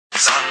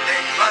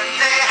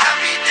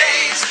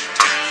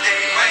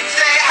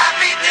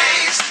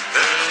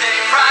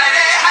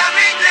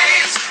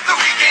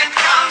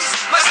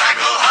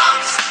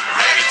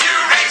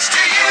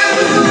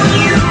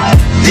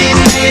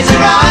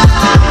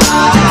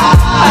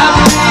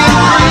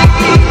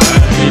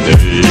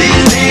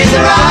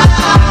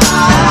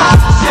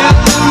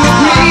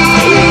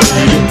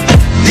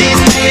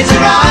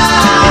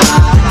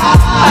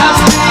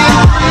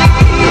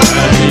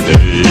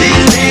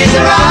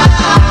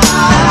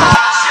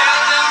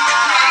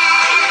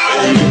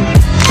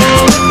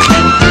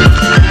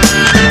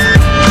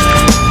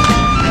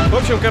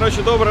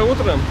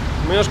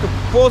Немножко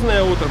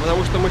позднее утро,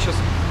 потому что мы сейчас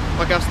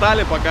пока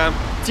встали, пока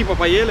типа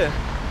поели.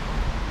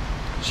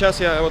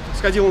 Сейчас я вот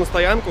сходил на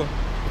стоянку,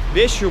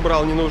 вещи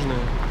убрал ненужные.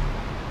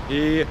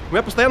 И у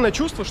меня постоянное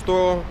чувство,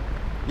 что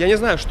я не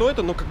знаю, что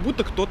это, но как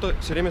будто кто-то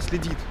все время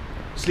следит.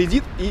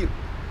 Следит и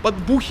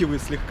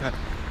подбухивает слегка.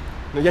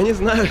 Но я не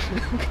знаю,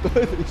 кто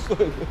это и что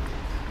это.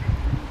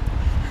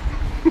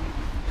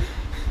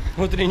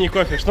 Утренний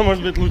кофе, что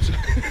может быть лучше?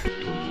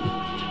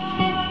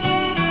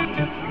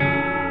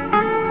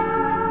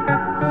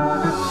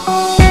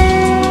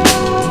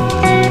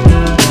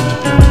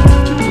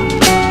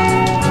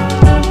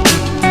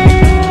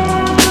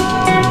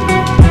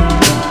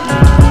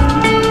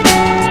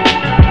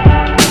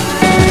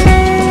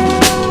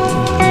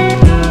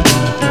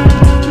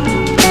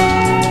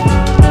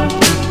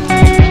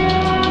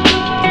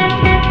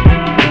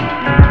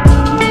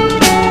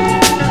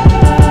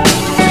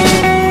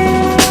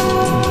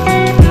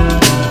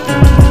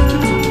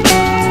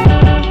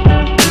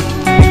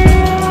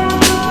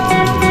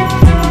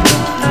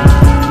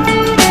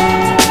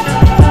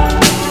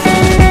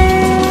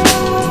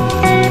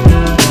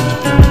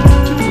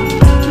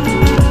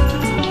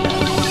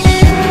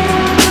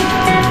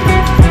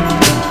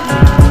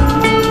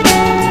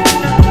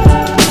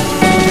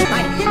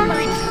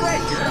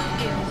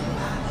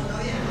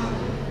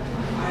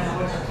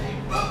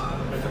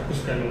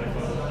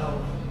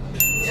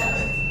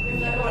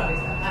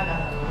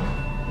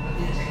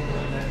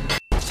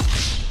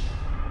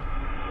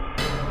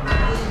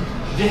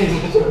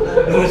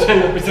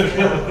 Изначально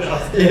потерпел.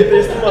 Я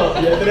это снимал,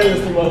 я это реально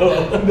снимал.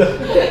 Да.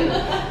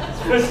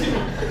 Спасибо.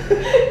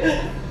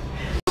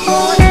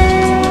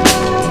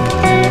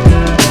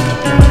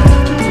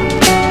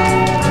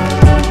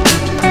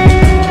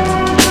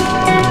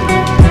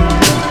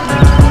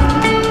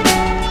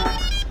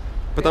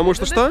 Потому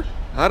что?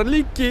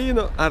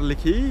 Арликино,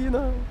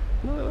 Арликино.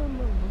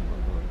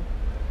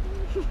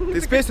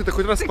 Ты с песней-то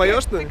хоть раз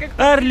споешь-то?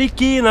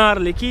 Арликино,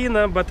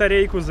 Арликино,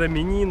 батарейку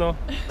заменино.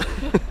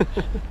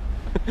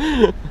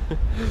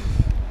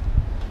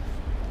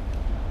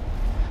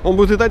 Он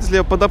будет летать, если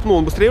я подопну,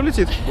 он быстрее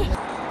улетит?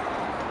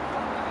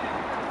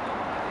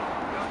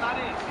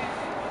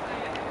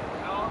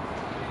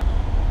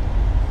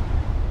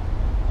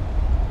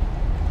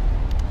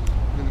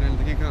 Блин, реально,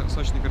 такие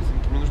сочные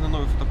картинки. Мне нужен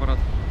новый фотоаппарат.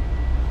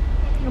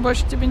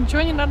 Больше тебе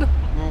ничего не надо?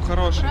 Ну,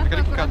 хороший,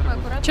 какие кадры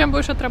будут? Чем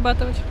будешь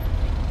отрабатывать?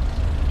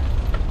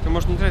 Ты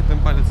можешь не тратить там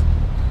палец.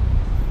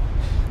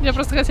 Я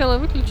просто хотела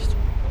выключить.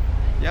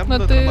 Я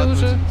буду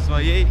отрабатывать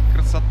своей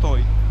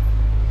красотой.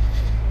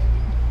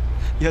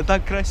 Я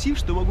так красив,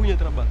 что могу не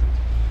отрабатывать.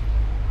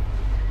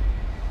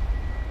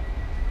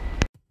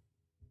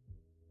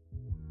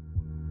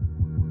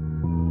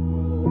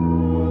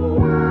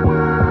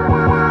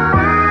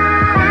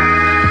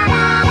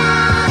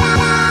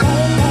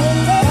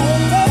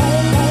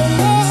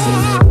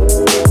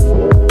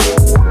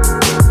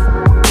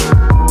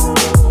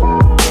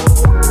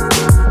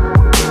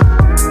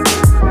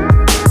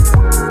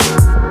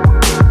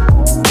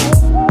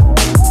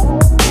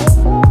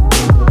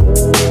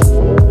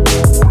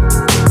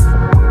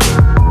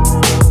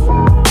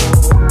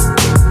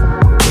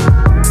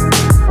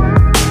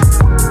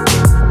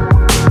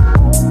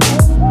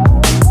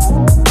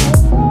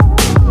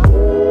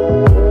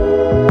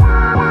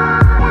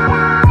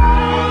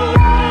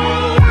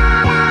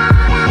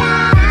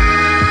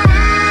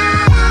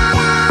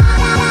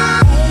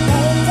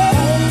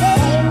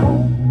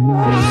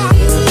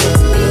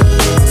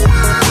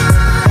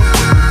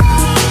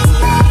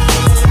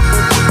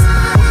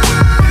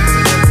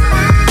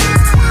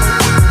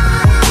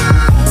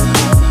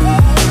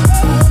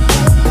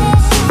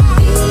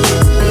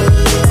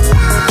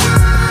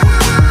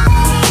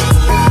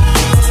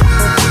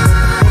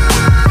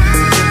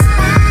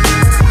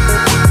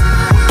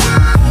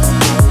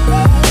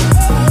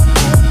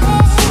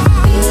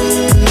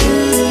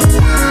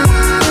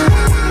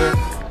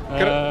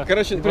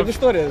 Короче,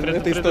 предыстория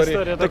этой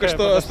истории. Только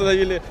что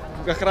остановили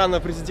охрана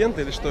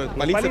президента или что это?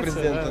 Полиция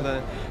президента, да.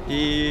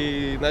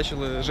 И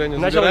начала Женю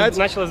забирать.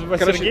 Начала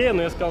забирать Сергея,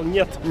 но я сказал,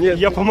 нет,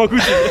 я помогу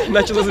тебе.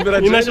 Начала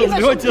забирать Женю. И начал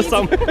сбивать тебя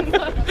сам.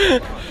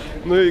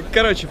 Ну и,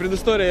 короче,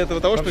 предыстория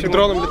этого того, что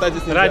дроном летать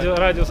здесь нельзя.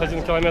 Радиус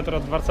 1 километр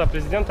от дворца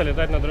президента,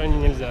 летать на дроне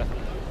нельзя.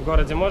 В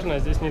городе можно, а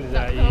здесь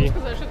нельзя. Нам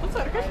сказали, что это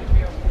церковь.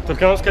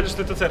 Только нам сказали,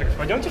 что это церковь.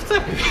 Пойдемте в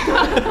церковь.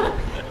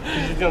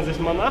 Президент здесь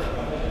монах.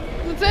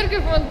 Ну,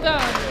 церковь вон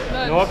там.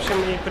 Ну, в общем,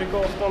 и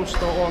прикол в том,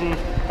 что он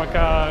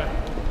пока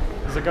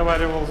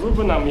заговаривал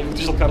зубы нам и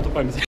вытащил карту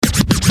памяти.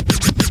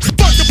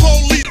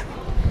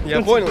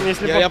 Я понял,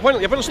 я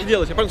понял, что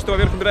делать. Я понял, что ты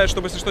вверх убираешь,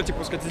 чтобы, если что,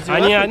 типа, сказать,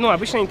 ну,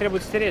 обычно они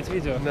требуют стереть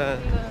видео. Да.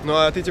 Ну,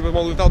 а ты, типа,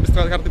 мол, летал без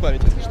карты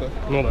памяти, если что.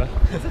 Ну, да.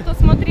 Зато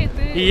смотри,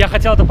 ты... И я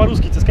хотел это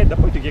по-русски тебе сказать, да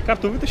пофиг, я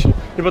карту вытащил,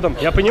 и потом,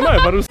 я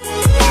понимаю по-русски.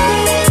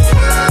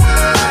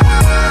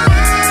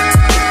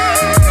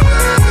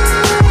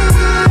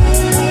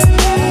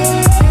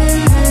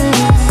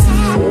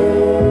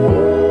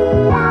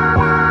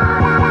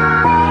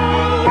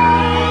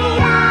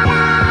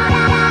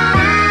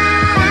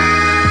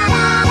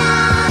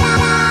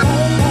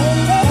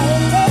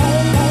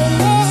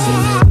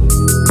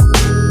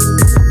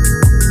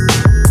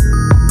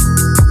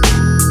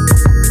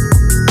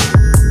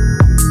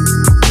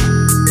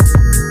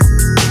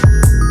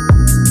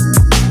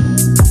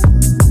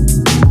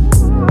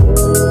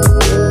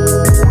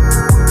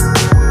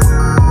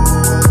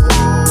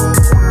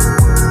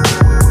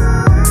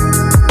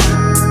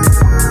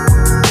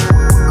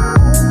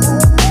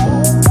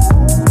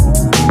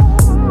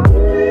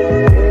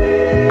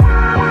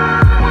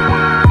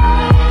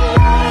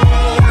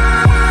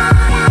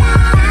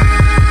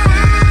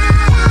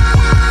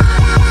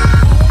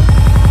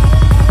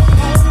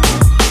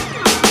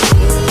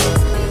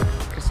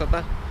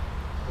 красота.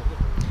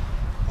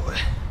 Ой.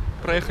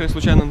 Проехали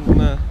случайно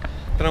на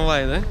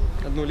трамвае, да?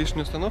 Одну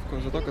лишнюю остановку,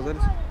 зато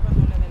оказались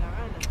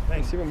в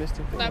красивом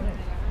месте. Да.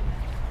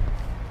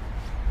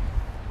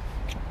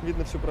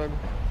 Видно всю Прагу.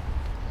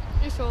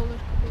 И солнышко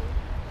было.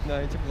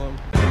 Да, и тепло.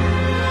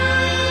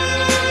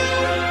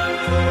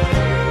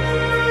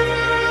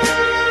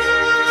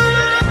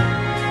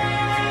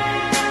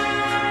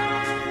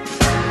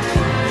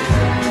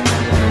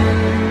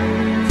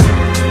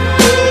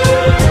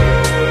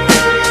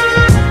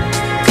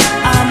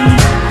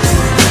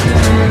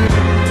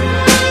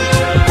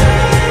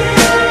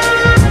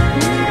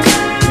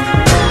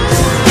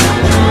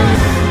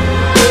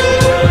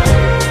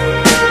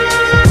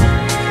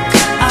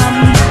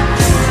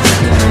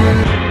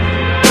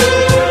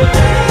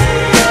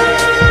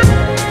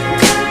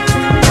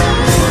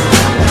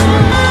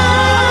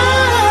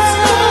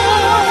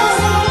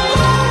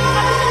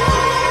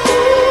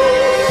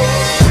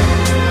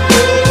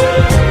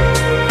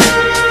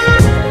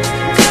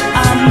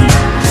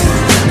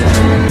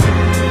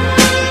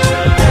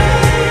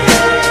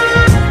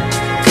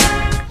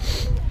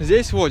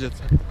 Здесь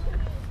водятся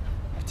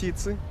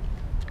птицы,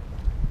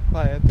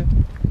 поэты,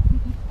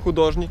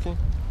 художники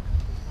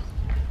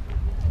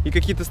и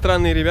какие-то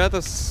странные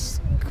ребята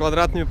с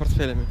квадратными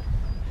портфелями.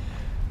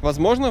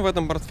 Возможно, в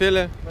этом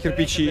портфеле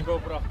кирпичи,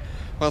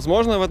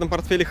 возможно, в этом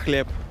портфеле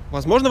хлеб,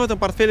 возможно, в этом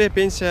портфеле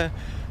пенсия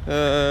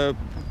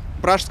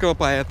пражского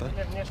поэта.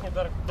 Внешний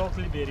долг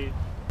Либерии.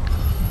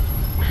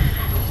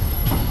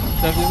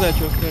 Даже не знаю,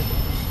 что сказать,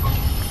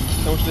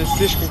 потому что здесь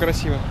слишком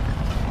красиво.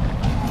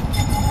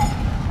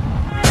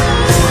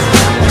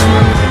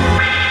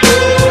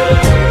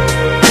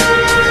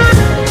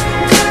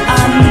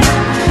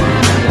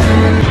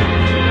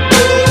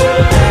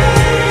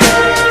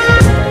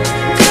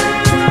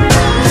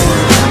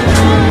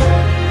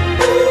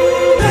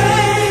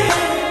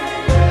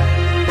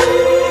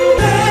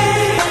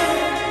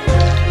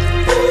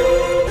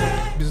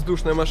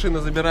 Бездушная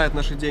машина забирает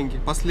наши деньги,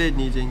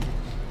 последние деньги.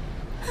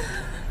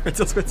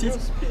 Хотел схватить.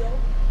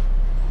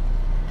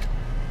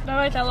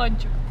 Давай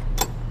талончик.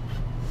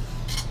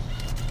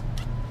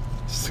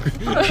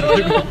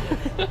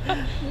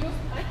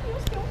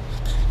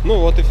 Ну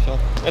вот и все.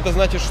 Это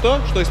значит что?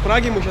 Что из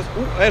Праги мы сейчас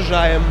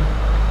уезжаем.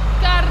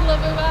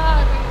 Карловы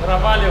Вары.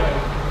 Проваливаем.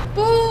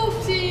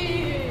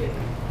 Пупсик.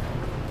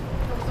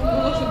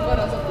 Было уже 2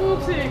 раза.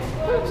 Пупсик.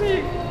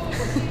 Пупсик.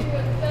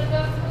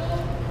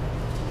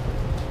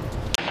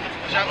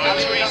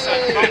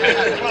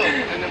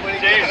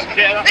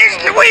 It's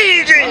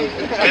Luigi!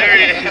 There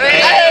he is.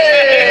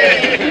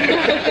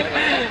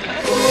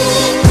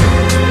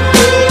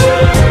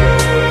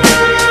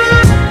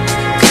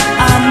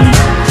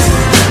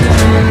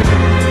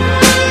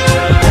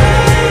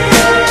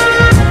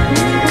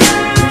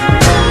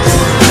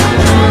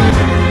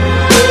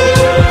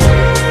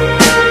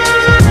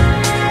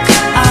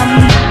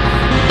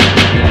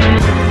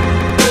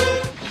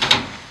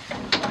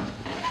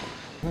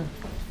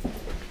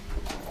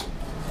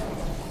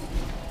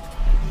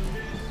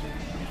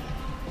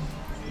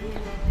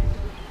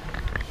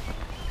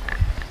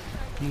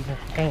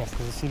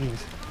 Наконец-то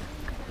заселились.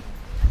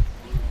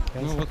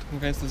 Ну вот,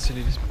 наконец-то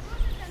заселились.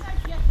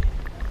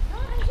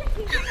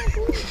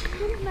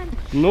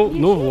 Ну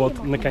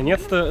вот,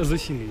 наконец-то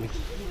заселились.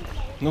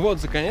 Ну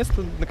вот,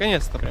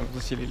 наконец-то прям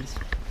заселились.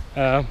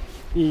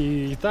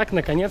 И так,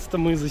 наконец-то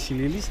мы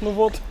заселились, ну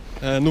вот.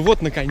 Ну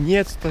вот,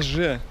 наконец-то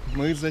же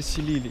мы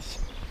заселились.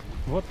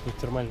 Вот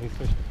термальный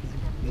источник.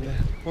 Да.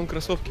 Вон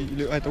кроссовки,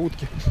 или это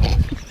утки.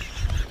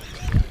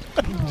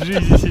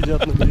 Джизи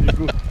сидят на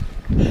берегу.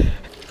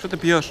 Что ты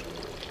пьешь?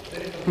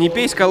 Не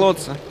пей с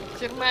колодца.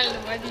 Термальную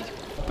водичку.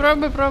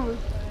 Пробуй, пробуй.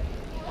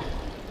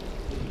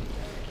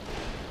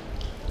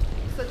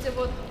 Кстати,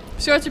 вот.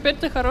 Все, теперь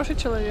ты хороший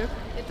человек.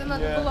 Это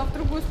надо было в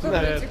другую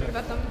сторону идти,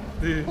 когда там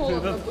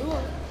холодно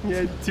было.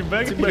 Я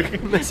тебя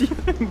носи.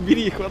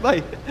 Бери,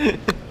 хватай.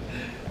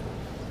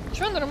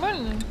 Че,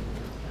 нормально?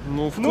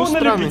 Ну, Ну, вкус на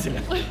странный.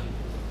 любителя.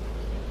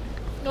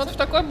 Вот в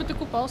такой бы ты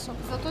купался.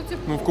 Зато тепло.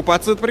 Ну,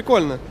 купаться это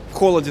прикольно. В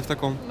холоде в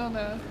таком. Ну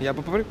да. Я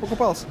бы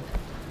покупался.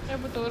 Я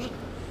бы тоже.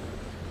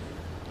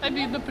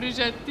 Обидно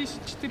приезжать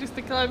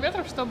 1400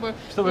 километров, чтобы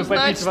Чтобы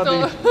узнать, попить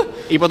воды.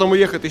 И потом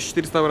уехать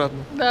 1400 обратно.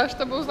 Да,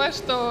 чтобы узнать,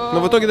 что Но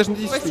в итоге даже не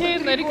 10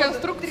 бассейн на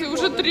реконструкции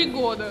уже 3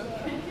 года.